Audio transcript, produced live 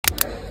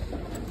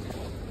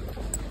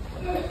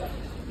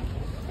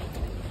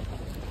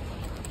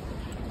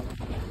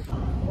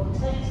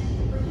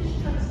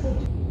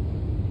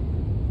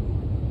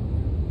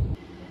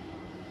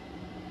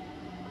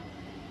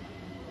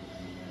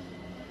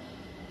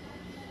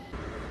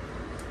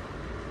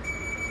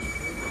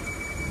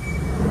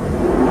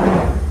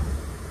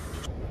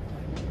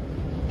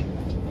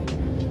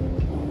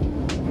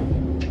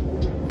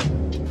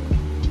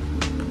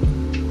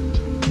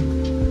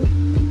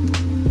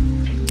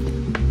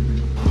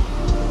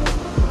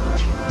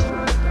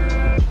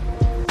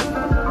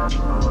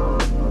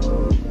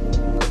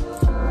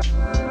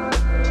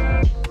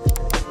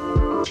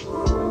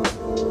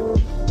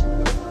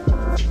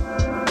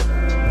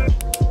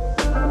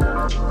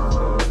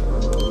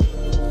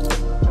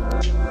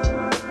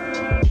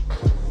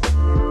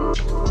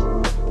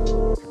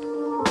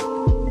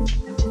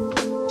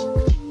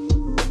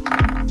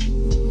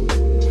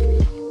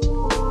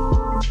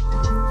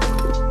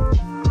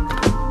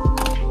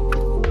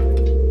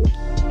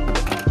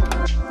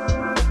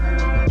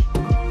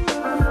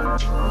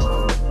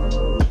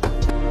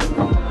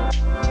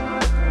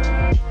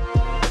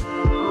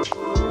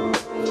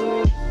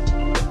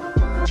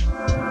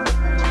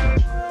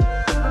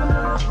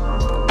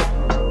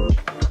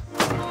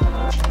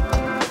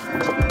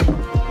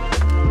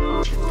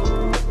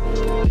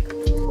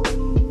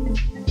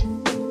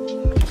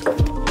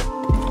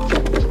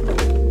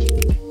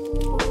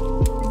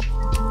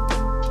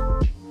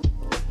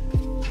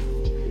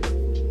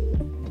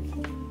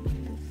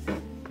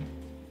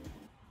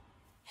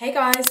Hey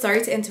guys,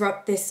 sorry to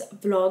interrupt this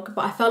vlog,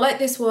 but I felt like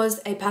this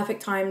was a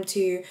perfect time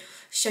to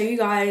show you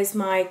guys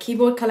my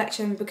keyboard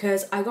collection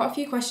because I got a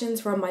few questions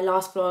from my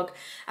last vlog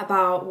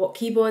about what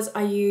keyboards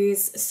I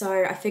use,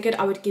 so I figured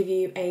I would give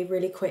you a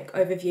really quick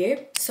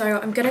overview.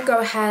 So I'm gonna go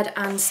ahead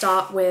and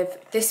start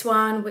with this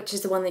one, which is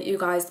the one that you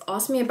guys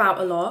asked me about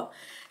a lot.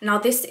 Now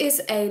this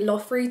is a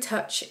𝚘𝚘𝚘𝚘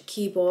touch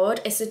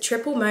keyboard. It's a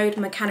triple mode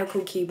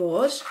mechanical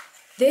keyboard.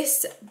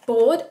 This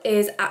board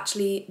is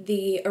actually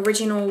the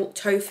original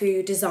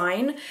Tofu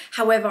design.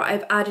 However,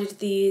 I've added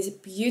these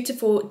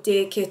beautiful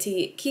Dear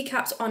Kitty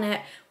keycaps on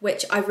it,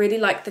 which I really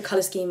like the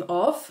color scheme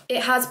of.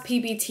 It has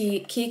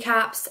PBT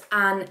keycaps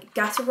and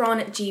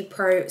Gateron G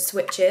Pro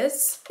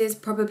switches. This is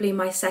probably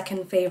my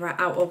second favorite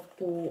out of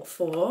all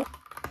four.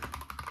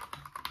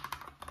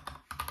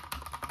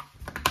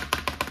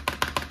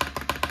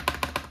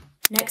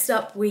 Next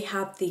up, we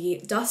have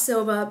the Dust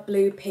Silver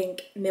Blue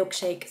Pink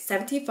Milkshake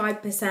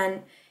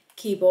 75%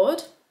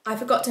 keyboard. I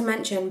forgot to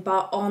mention,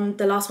 but on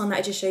the last one that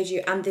I just showed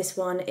you and this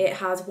one, it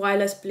has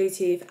wireless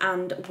Bluetooth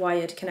and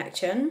wired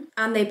connection.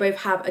 And they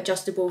both have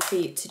adjustable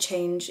feet to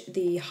change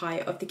the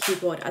height of the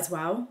keyboard as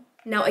well.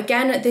 Now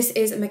again, this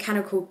is a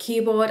mechanical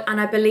keyboard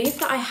and I believe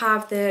that I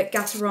have the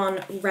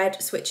Gateron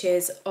red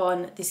switches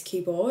on this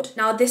keyboard.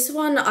 Now this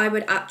one I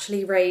would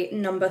actually rate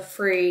number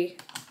 3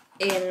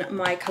 in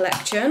my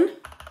collection.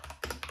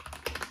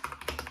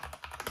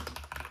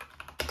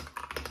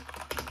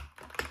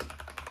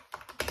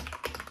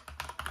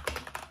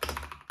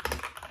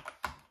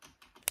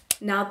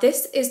 Now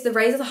this is the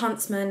Razer the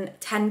Huntsman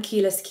 10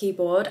 keyless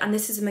keyboard and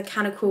this is a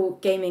mechanical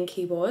gaming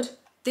keyboard.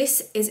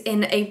 This is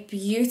in a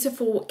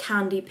beautiful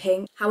candy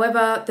pink.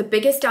 However, the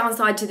biggest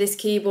downside to this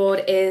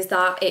keyboard is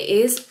that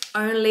it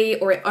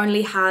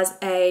only has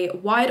a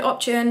wired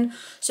option.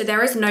 So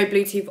there is no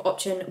Bluetooth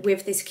option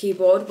with this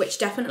keyboard, which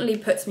definitely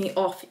puts me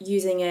off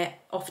using it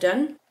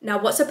often. Now,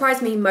 what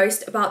surprised me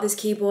most about this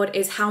keyboard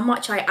is how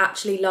much I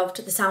actually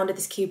loved the sound of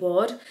this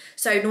keyboard.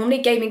 So normally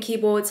gaming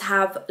keyboards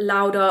have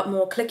louder,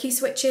 more clicky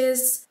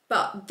switches,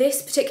 but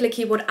this particular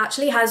keyboard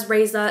actually has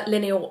Razer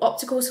linear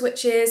optical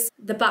switches.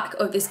 The back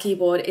of this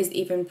keyboard is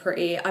even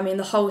pretty. I mean,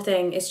 the whole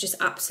thing is just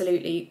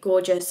absolutely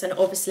gorgeous, and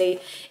obviously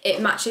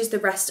it matches the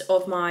rest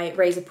of my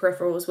Razer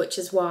peripherals, which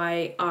is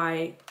why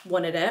I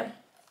wanted it.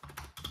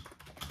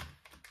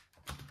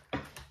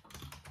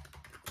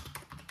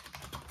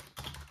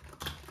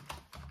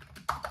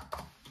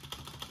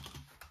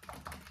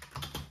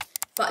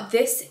 But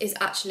this is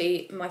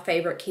actually my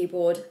favorite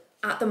keyboard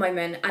at the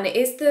moment, and it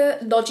is the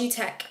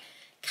Logitech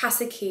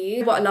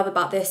𝚘𝚘𝚘𝚗. What I love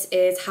about this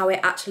is how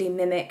it actually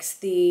mimics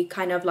the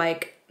kind of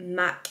like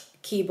Mac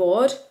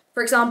keyboard.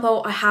 For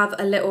example, I have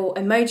a little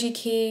emoji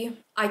key.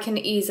 I can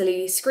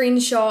easily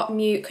screenshot,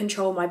 mute,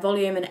 control my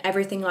volume and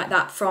everything like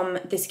that from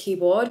this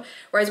keyboard.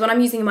 Whereas when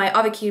I'm using my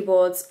other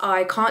keyboards,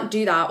 I can't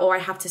do that, or I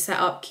have to set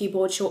up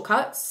keyboard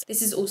shortcuts.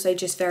 This is also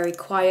just very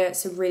quiet,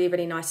 so really,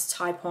 really nice to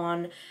type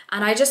on.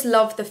 And I just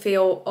love the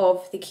feel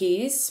of the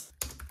keys.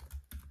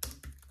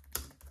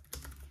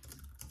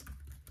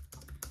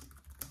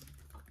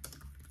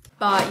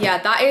 But yeah,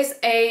 that is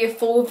a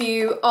full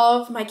view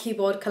of my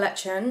keyboard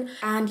collection.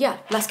 And yeah,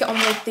 let's get on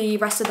with the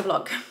rest of the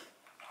vlog.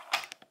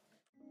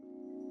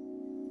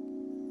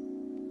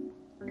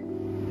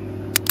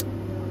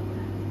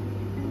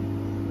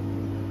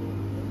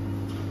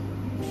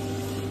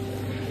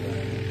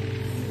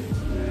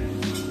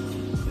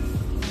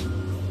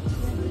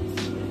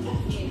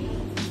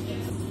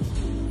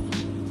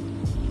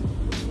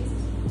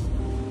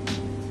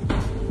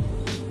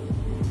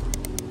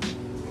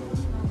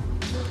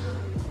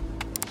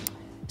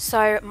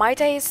 So my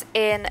days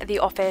in the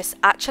office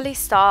actually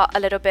start a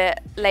little bit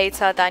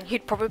later than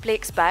you'd probably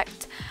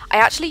expect. I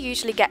actually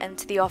usually get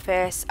into the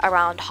office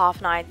around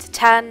 9:30 to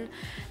 10.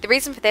 The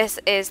reason for this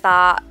is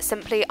that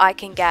simply I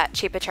can get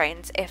cheaper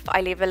trains if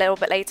I leave a little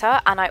bit later,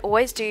 and I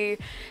always do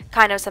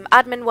kind of some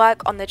admin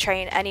work on the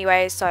train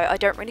anyway, so I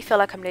don't really feel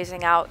like I'm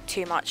losing out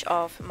too much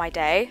of my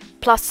day.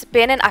 Plus,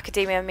 being in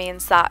academia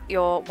means that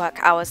your work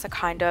hours are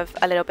kind of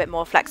a little bit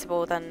more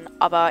flexible than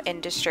other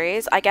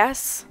industries, I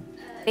guess.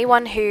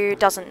 Anyone who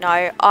doesn't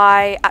know,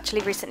 I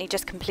actually recently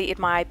just completed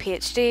my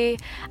PhD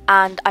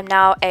and I'm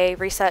now a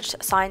research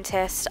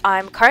scientist.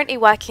 I'm currently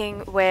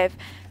working with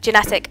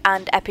genetic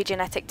and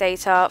epigenetic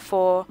data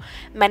for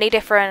many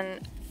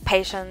different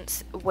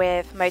patients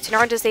with motor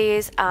neuron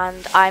disease,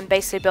 and I'm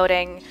basically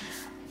building,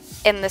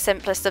 in the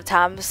simplest of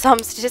terms, some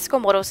statistical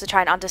models to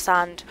try and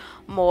understand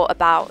more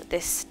about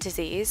this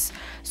disease.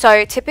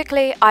 So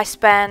typically I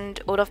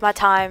spend all of my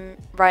time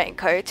writing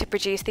code to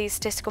produce these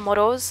statistical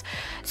models.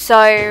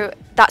 So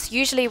that's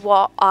usually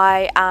what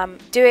I am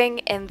doing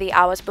in the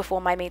hours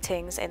before my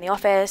meetings in the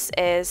office,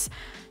 is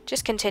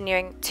just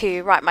continuing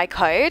to write my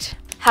code.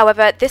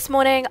 However, this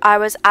morning I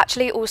was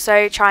actually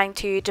also trying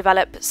to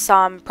develop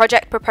some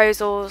project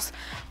proposals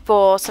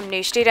for some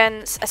new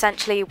students.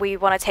 Essentially, we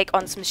want to take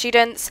on some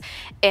students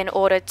in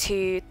order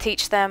to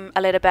teach them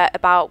a little bit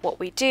about what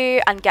we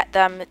do and get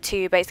them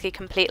to basically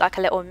complete like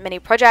a little mini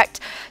project.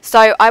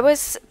 So I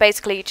was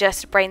basically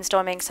just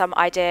brainstorming some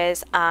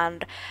ideas,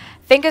 and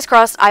fingers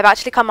crossed I've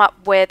actually come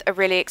up with a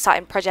really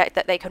exciting project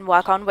that they can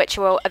work on, which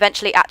will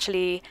eventually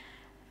actually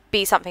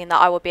be something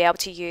that I will be able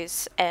to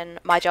use in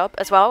my job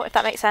as well, if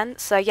that makes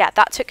sense. So yeah,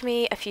 that took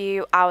me a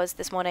few hours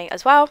this morning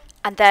as well.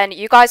 And then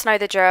you guys know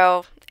the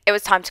drill. It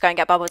was time to go and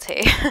get bubble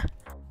tea.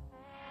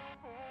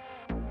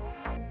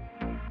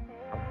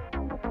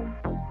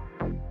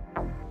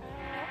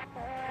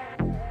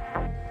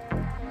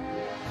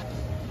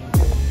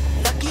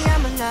 Lucky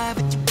I'm alive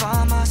with you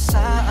by my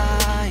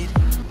side.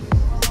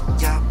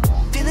 Yeah,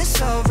 feeling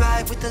so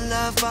right with the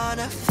love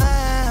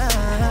bonafide.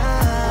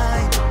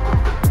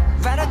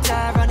 Ride or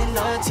die, running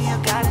loyalty, you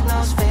got in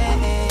those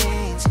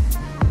veins.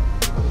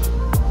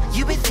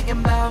 You been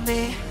thinking about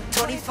me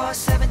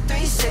 24/7,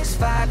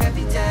 365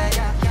 every day.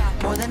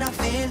 More than I'm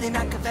feeling,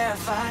 I can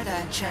verify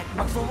that. Check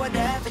mark for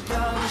whatever,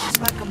 yo. It's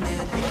just like a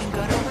million, we can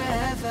go to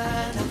wherever.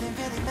 Nothing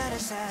really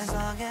matters as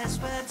long as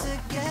we're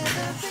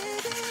together,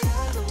 baby.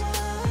 You're the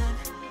one,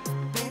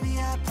 baby.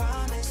 I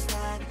promise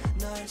that.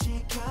 널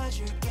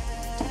지켜줄게.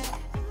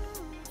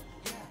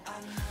 I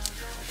know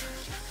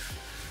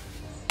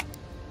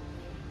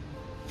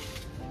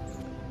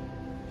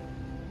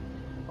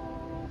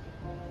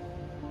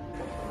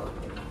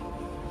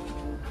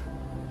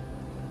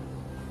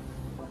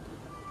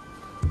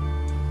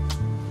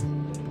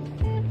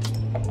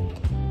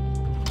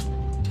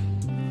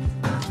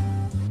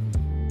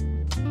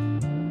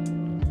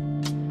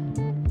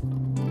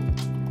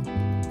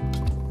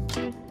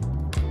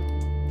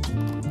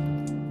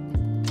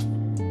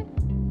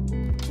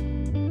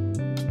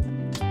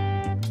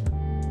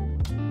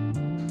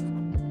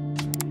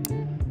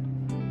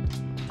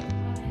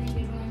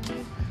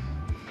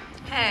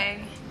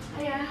Hey.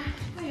 Yeah.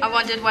 I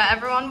wondered where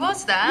everyone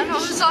was then. I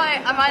was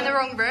like, am I in the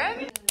wrong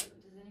room?